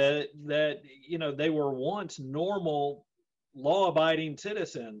clear that you know, they were once normal, law-abiding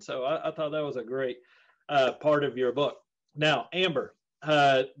citizens. So I thought that was a great part of your book. Now, Amber,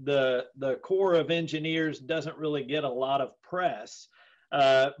 the Corps of Engineers doesn't really get a lot of press,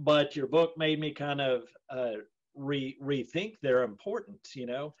 but your book made me kind of rethink their importance. You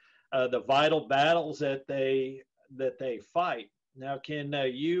know, the vital battles that they fight. Now, can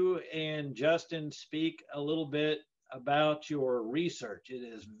you and Justin speak a little bit about your research? It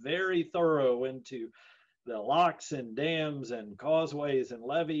is very thorough into the locks and dams and causeways and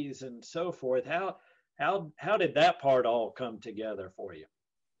levees and so forth. How did that part all come together for you?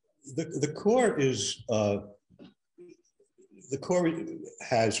 The Corps is the Corps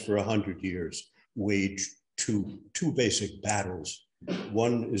has for 100 years waged two basic battles.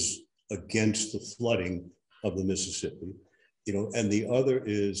 One is against the flooding of the Mississippi, you know, and the other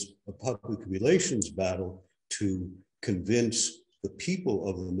is a public relations battle to convince the people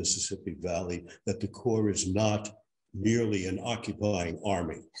of the Mississippi Valley that the Corps is not merely an occupying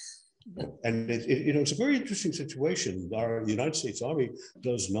army. And you know, it's a very interesting situation. The United States Army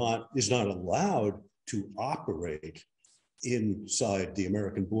is not allowed to operate inside the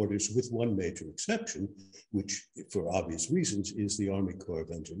American borders, with one major exception, which for obvious reasons is the Army Corps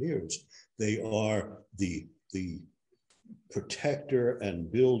of Engineers. They are the protector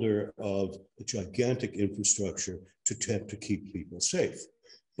and builder of a gigantic infrastructure to attempt to keep people safe.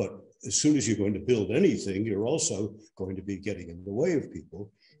 But as soon as you're going to build anything, you're also going to be getting in the way of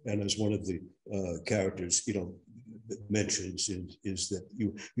people. And as one of the characters, you know, mentions is that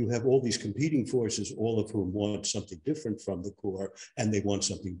you have all these competing forces, all of whom want something different from the Corps, and they want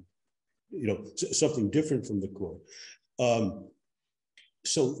something, you know, something different from the Corps.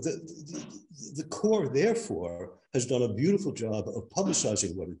 So the Corps, therefore, has done a beautiful job of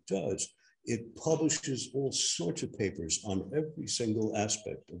publicizing what it does. It publishes all sorts of papers on every single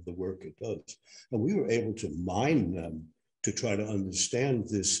aspect of the work it does. And we were able to mine them to try to understand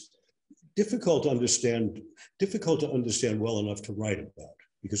this difficult to understand well enough to write about.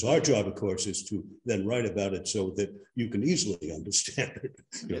 Because our job, of course, is to then write about it so that you can easily understand it.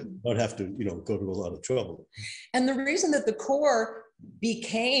 You don't have to, you know, go to a lot of trouble. And the reason that the Corps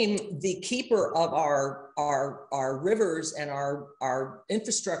became the keeper of our rivers and our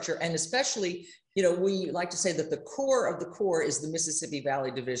infrastructure, and especially, you know, we like to say that the core of the Corps is the Mississippi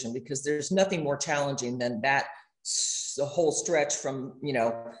Valley Division, because there's nothing more challenging than that, the whole stretch from, you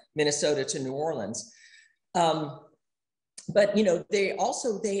know, Minnesota to New Orleans. But, you know, they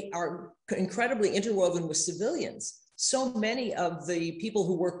are incredibly interwoven with civilians. So many of the people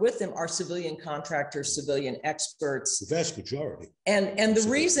who work with them are civilian contractors, civilian experts. The vast majority. And the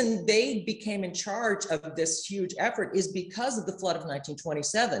reason they became in charge of this huge effort is because of the flood of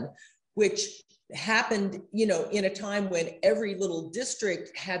 1927, which happened, you know, in a time when every little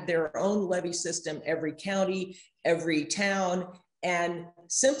district had their own levee system, every county, every town, and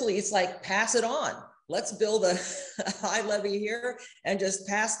simply it's like, pass it on. Let's build a high levee here and just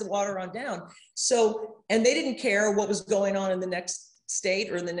pass the water on down. So, and they didn't care what was going on in the next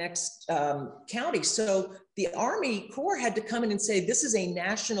state or in the next county. So the Army Corps had to come in and say, this is a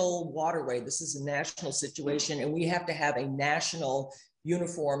national waterway. This is a national situation, and we have to have a national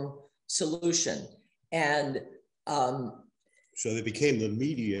uniform solution. And so they became the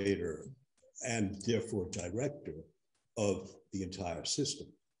mediator and therefore director of the entire system.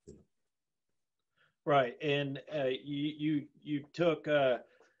 Right, and you took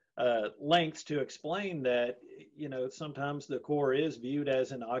lengths to explain that, you know, sometimes the Corps is viewed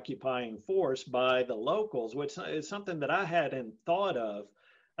as an occupying force by the locals, which is something that I hadn't thought of.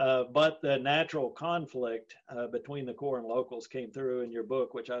 But the natural conflict between the Corps and locals came through in your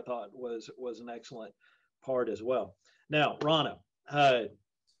book, which I thought was an excellent part as well. Now, Rhona, A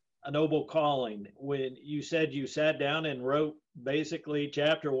Noble Calling, when you said you sat down and wrote basically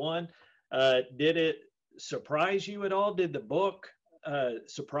chapter 1, did it surprise you at all? Did the book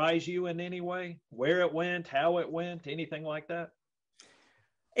surprise you in any way? Where it went, how it went, anything like that?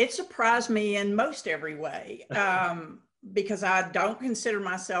 It surprised me in most every way. Because I don't consider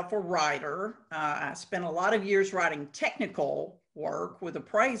myself a writer. I spent a lot of years writing technical work with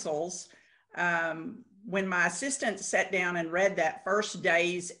appraisals. When my assistant sat down and read that first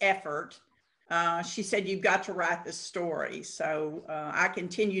day's effort, she said, you've got to write this story. So I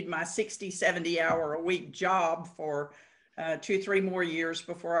continued my 60, 70 hour a week job for 2, 3 more years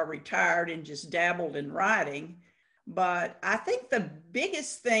before I retired and just dabbled in writing. But I think the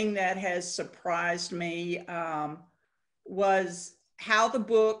biggest thing that has surprised me was how the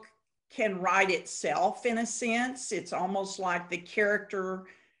book can write itself in a sense. It's almost like the character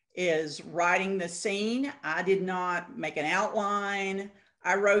is writing the scene. I did not make an outline.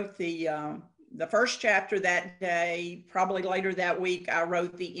 I wrote the first chapter that day. Probably later that week, I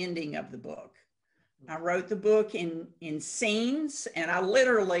wrote the ending of the book. I wrote the book in scenes, and I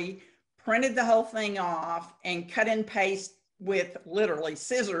literally printed the whole thing off and cut and paste with literally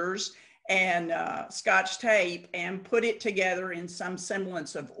scissors and Scotch tape and put it together in some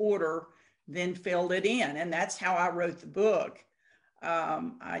semblance of order, then filled it in. And that's how I wrote the book.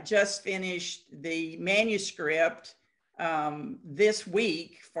 I just finished the manuscript this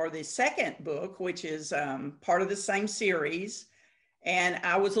week for the second book, which is part of the same series. And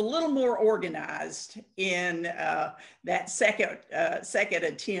I was a little more organized in that second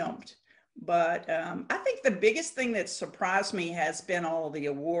attempt. But I think the biggest thing that surprised me has been all of the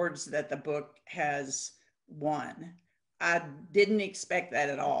awards that the book has won. I didn't expect that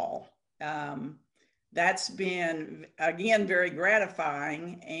at all. That's been, again, very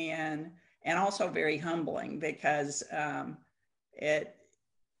gratifying and also very humbling, because it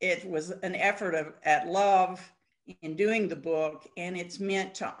was an effort at love in doing the book, and it's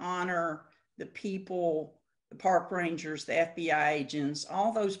meant to honor the people, the park rangers, the FBI agents,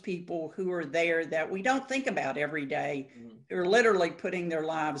 all those people who are there that we don't think about every day, who are literally putting their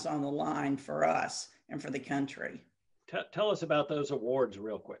lives on the line for us and for the country. Tell us about those awards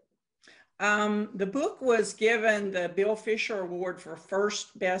real quick. The book was given the Bill Fisher Award for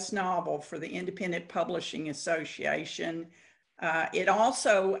First Best Novel for the Independent Publishing Association. It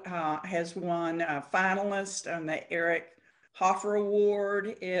also has won a finalist on the Eric Hoffer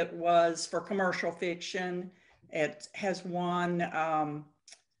Award. It was for commercial fiction. It has won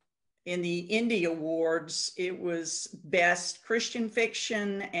in the Indie Awards. It was Best Christian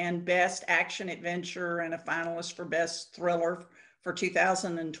Fiction and Best Action Adventure, and a finalist for Best Thriller for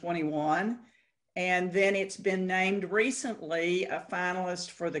 2021. And then it's been named recently a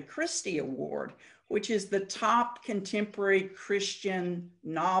finalist for the Christie Award, which is the top contemporary Christian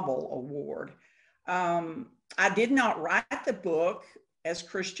novel award. I did not write the book as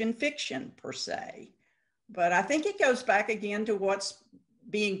Christian fiction per se, but I think it goes back again to what's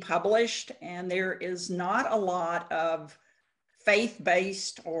being published, and there is not a lot of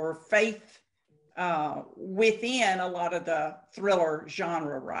faith-based or faith within a lot of the thriller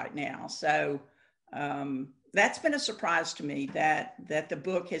genre right now. So that's been a surprise to me that the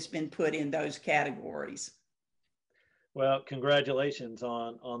book has been put in those categories. Well, congratulations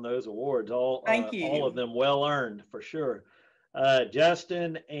on those awards. Thank you. All of them well earned for sure.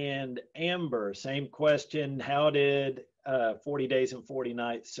 Justin and Amber, same question. How did 40 Days and 40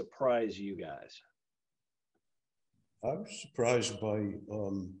 Nights surprise you guys? I was surprised by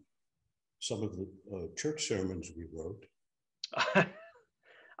some of the church sermons we wrote.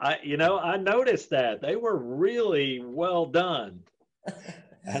 I noticed that they were really well done.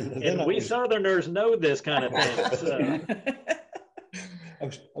 And we Southerners know this kind of thing. So. I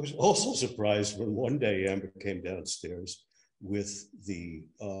was also surprised when one day Amber came downstairs with the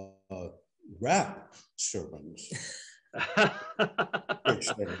rap sermons.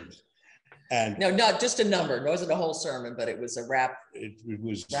 And no, not just a number. It wasn't a whole sermon, but it was a rap. It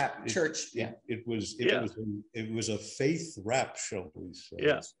was rap church. It was a faith rap show.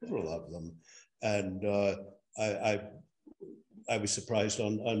 Several of them, and I was surprised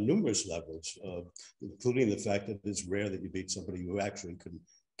on numerous levels, including the fact that it's rare that you meet somebody who actually can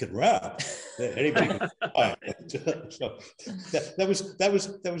rap. Anybody can. So that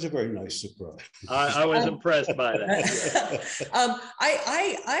was a very nice surprise. I was impressed by that.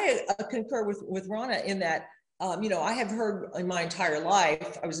 I concur with Rhona in that. I have heard in my entire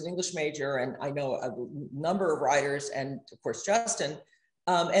life. I was an English major, and I know a number of writers, and of course Justin.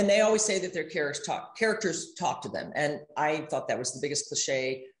 And they always say that their characters talk to them. And I thought that was the biggest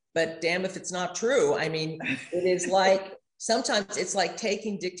cliche, but damn if it's not true. I mean, it is like, sometimes it's like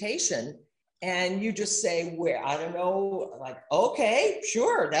taking dictation and you just say, I don't know, like, okay,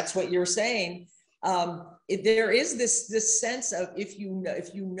 sure, that's what you're saying. There is this sense of if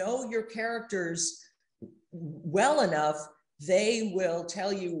you know your characters well enough, they will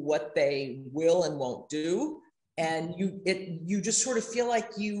tell you what they will and won't do. And you just sort of feel like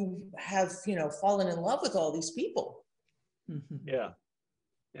you have, fallen in love with all these people. Yeah.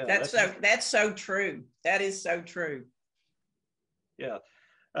 That's so true. That is so true. Yeah.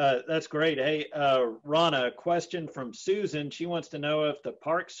 That's great. Hey, Rhona, a question from Susan. She wants to know if the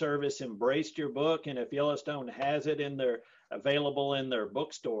Park Service embraced your book and if Yellowstone has it available in their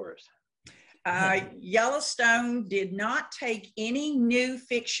bookstores. Yellowstone did not take any new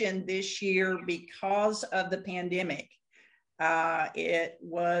fiction this year because of the pandemic. It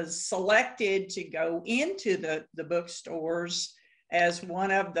was selected to go into the bookstores as one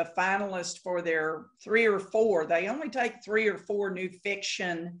of the finalists for their 3 or 4. They only take 3 or 4 new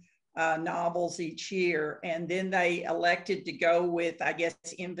fiction novels each year. And then they elected to go with, I guess,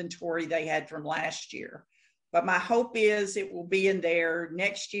 inventory they had from last year. But my hope is it will be in there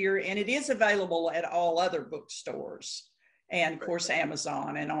next year, and it is available at all other bookstores and, of course,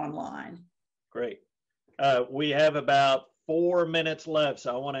 Amazon and online. Great. We have about 4 minutes left,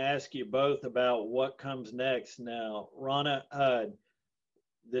 so I want to ask you both about what comes next. Now, Rhona,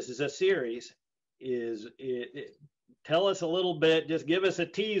 this is a series. Tell us a little bit, just give us a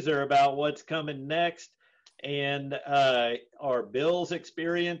teaser about what's coming next. And are Bill's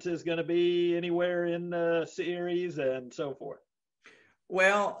experiences going to be anywhere in the series and so forth?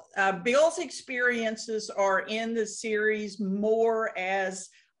 Well, Bill's experiences are in the series more as,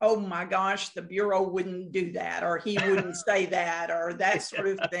 oh my gosh, the Bureau wouldn't do that, or he wouldn't say that, or that sort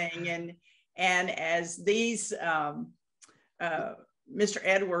of thing. And as these, Mr.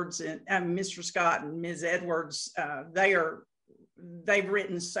 Edwards and Mr. Scott and Ms. Edwards, they've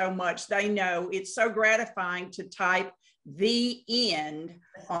written so much. They know it's so gratifying to type the end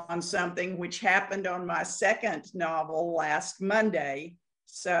on something, which happened on my second novel last Monday.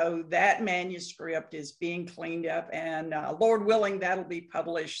 So that manuscript is being cleaned up, and Lord willing, that'll be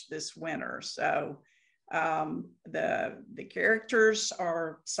published this winter. So the characters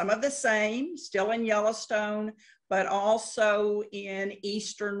are some of the same, still in Yellowstone, but also in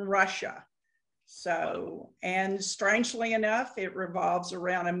Eastern Russia. So, and strangely enough, it revolves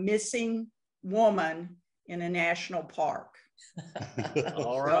around a missing woman in a national park.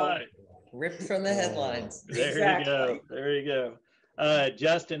 All right. Ripped from the headlines. There you go. There you go.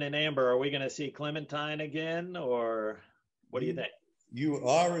 Justin and Amber, are we going to see Clementine again, or what do you think? You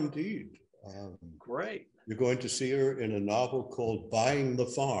are indeed. Great. You're going to see her in a novel called Buying the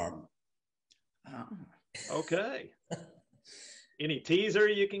Farm. Oh. Okay. Any teaser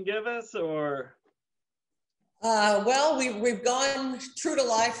you can give us, or? Well, we've gone true to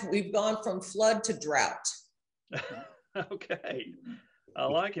life. We've gone from flood to drought. Okay, I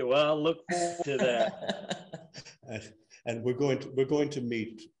like it. Well, I'll look forward to that. And we're going to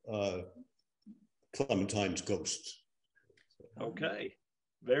meet Clementine's ghost. Okay,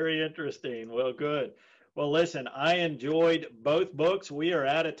 very interesting. Well, good. Well, listen, I enjoyed both books. We are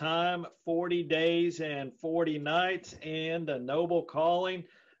out of time. 40 Days and 40 Nights and A Noble Calling.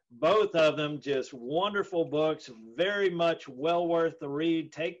 Both of them just wonderful books, very much well worth the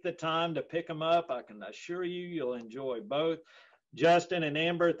read. Take the time to pick them up. I can assure you, you'll enjoy both. Justin and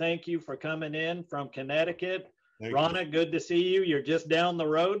Amber, thank you for coming in from Connecticut. Rhona, good to see you. You're just down the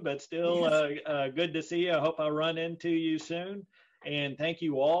road, but still good to see you. I hope I run into you soon. And thank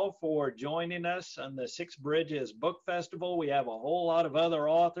you all for joining us on the Six Bridges Book Festival. We have a whole lot of other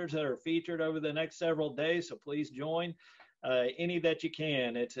authors that are featured over the next several days, so please join. any that you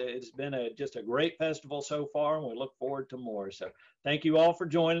can. It's been just a great festival so far, and we look forward to more. So thank you all for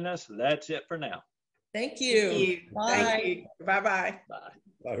joining us. That's it for now. Thank you. Thank you. Bye-bye. Bye.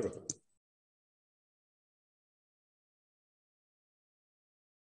 Bye.